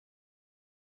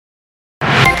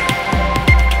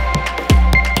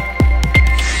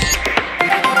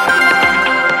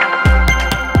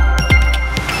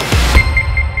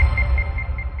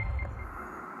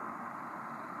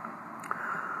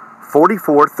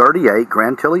4438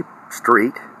 Grantilly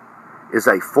Street is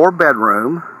a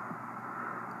 4-bedroom,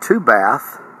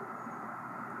 2-bath,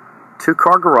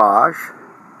 2-car garage,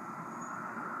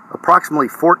 approximately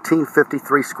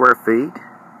 1,453 square feet,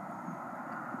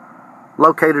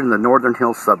 located in the Northern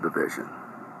Hills subdivision.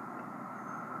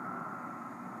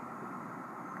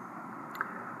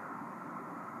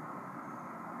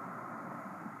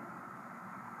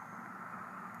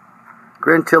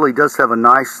 Grantilly does have a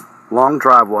nice long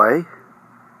driveway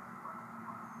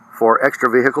for extra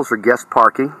vehicles or guest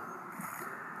parking.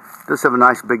 It does have a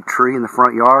nice big tree in the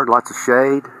front yard, lots of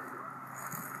shade.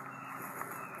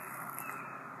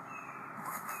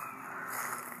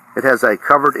 It has a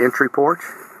covered entry porch.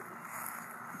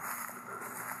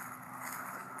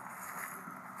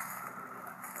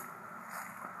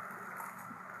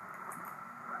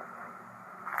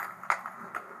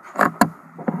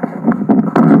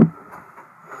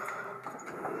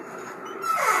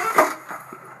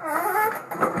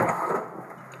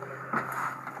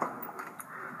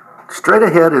 Straight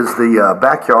ahead is the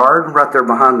backyard, right there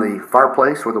behind the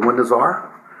fireplace where the windows are.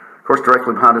 Of course,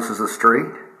 directly behind us is the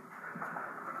street.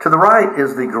 To the right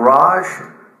is the garage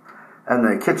and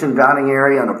the kitchen dining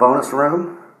area and a bonus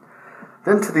room.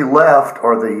 Then to the left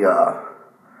are the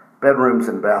bedrooms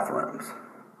and bathrooms.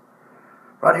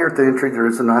 Right here at the entry there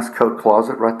is a nice coat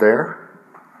closet right there.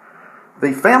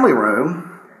 The family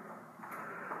room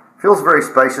feels very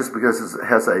spacious because it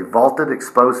has a vaulted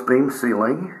exposed beam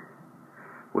ceiling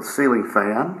with ceiling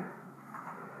fan.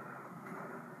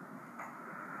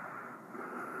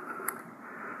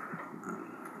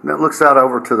 And it looks out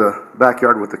over to the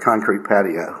backyard with the concrete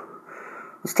patio.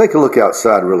 Let's take a look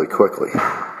outside really quickly.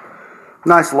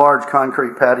 Nice large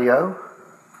concrete patio.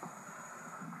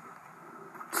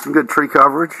 Some good tree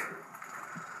coverage.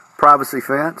 Privacy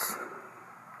fence.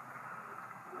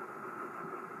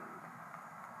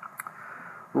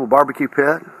 Little barbecue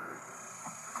pit.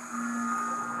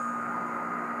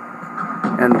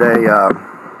 And a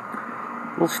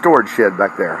little storage shed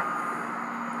back there.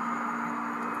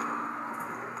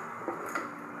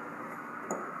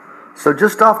 So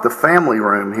just off the family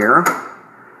room here,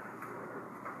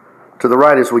 to the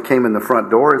right as we came in the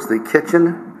front door, is the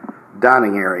kitchen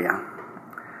dining area.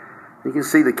 You can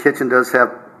see the kitchen does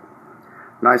have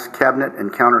nice cabinet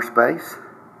and counter space.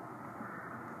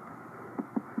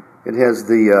 It has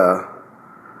the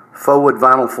faux wood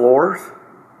vinyl floors.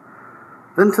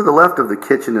 Then to the left of the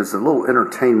kitchen is a little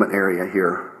entertainment area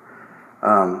here.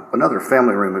 Another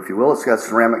family room, if you will. It's got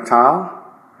ceramic tile.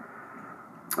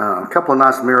 A couple of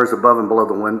nice mirrors above and below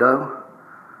the window.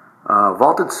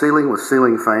 Vaulted ceiling with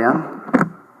ceiling fan.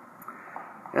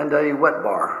 And a wet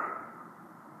bar.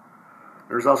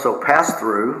 There's also a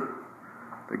pass-through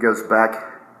that goes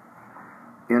back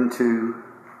into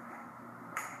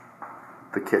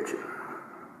the kitchen.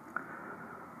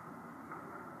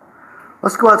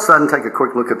 Let's go outside and take a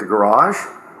quick look at the garage.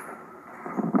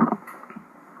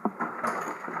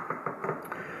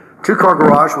 2-car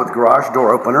garage with garage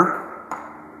door opener.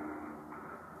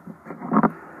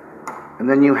 And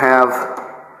then you have,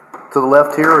 to the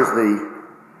left here is the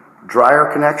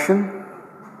dryer connection.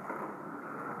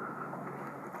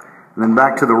 And then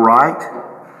back to the right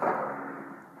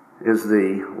is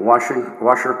the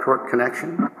washer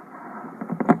connection.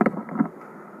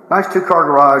 Nice 2-car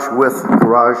garage with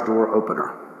garage door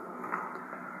opener.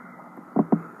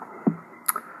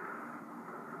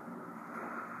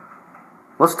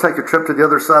 Let's take a trip to the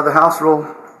other side of the house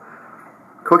real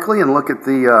quickly and look at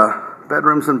the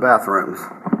bedrooms and bathrooms.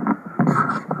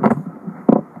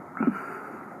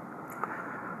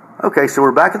 Okay, so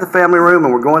we're back at the family room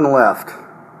and we're going left.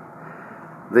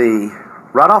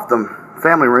 Right off the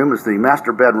family room is the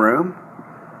master bedroom.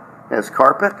 It has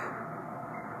carpet.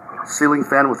 Ceiling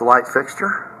fan with a light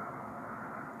fixture.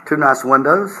 2 nice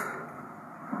windows.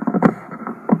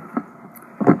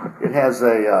 It has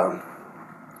a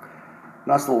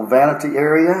nice little vanity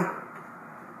area.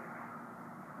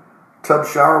 Tub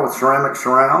shower with ceramic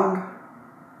surround.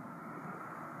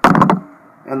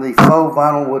 And the faux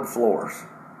vinyl wood floors.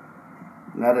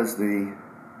 And that is the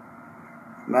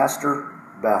master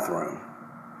bathroom.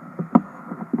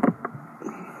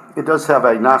 It does have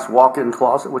a nice walk-in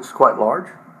closet, which is quite large.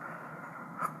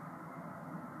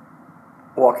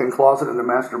 Walk-in closet in the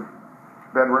master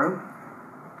bedroom.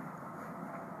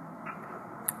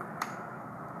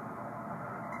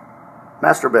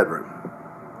 Master bedroom.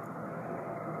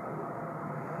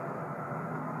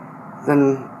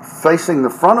 Then facing the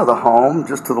front of the home,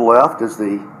 just to the left, is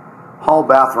the hall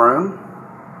bathroom.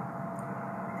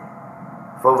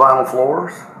 Faux vinyl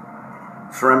floors.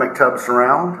 Ceramic tub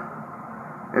surround.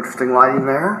 Interesting lighting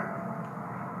there.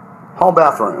 Hall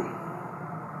bathroom.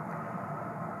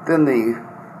 Then the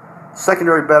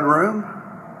secondary bedroom,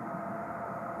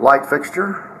 light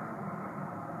fixture,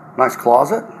 nice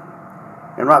closet,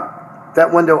 and right,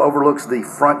 that window overlooks the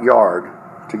front yard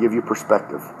to give you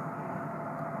perspective.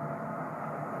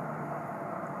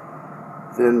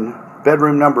 Then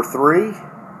bedroom number 3,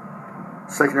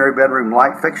 secondary bedroom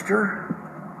light fixture,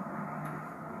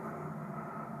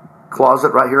 closet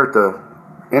right here at the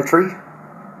entry,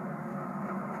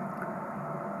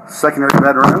 secondary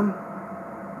bedroom,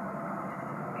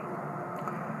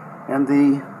 and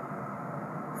the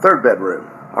third bedroom,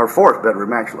 or fourth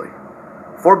bedroom actually.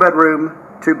 4 bedroom,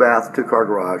 2 bath, 2 car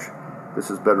garage. This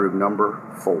is bedroom number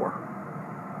 4.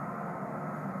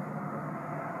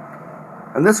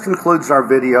 And this concludes our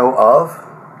video of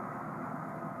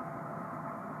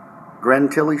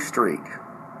Grantilly Street.